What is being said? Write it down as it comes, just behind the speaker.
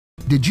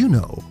Did you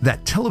know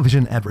that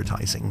television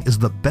advertising is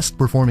the best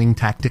performing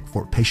tactic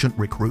for patient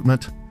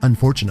recruitment?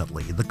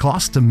 Unfortunately, the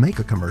costs to make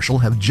a commercial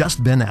have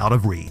just been out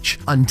of reach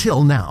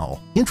until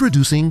now.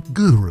 Introducing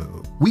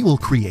Guru. We will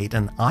create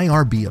an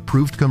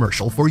IRB-approved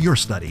commercial for your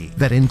study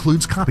that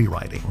includes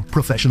copywriting,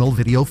 professional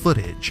video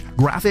footage,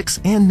 graphics,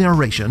 and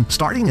narration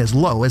starting as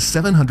low as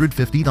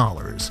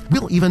 $750.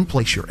 We'll even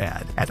place your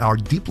ad at our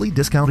deeply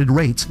discounted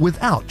rates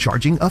without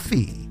charging a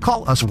fee.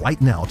 Call us right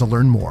now to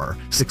learn more.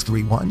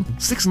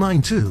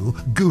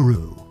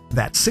 631-692-GURU.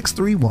 That's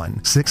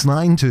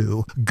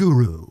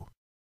 631-692-GURU.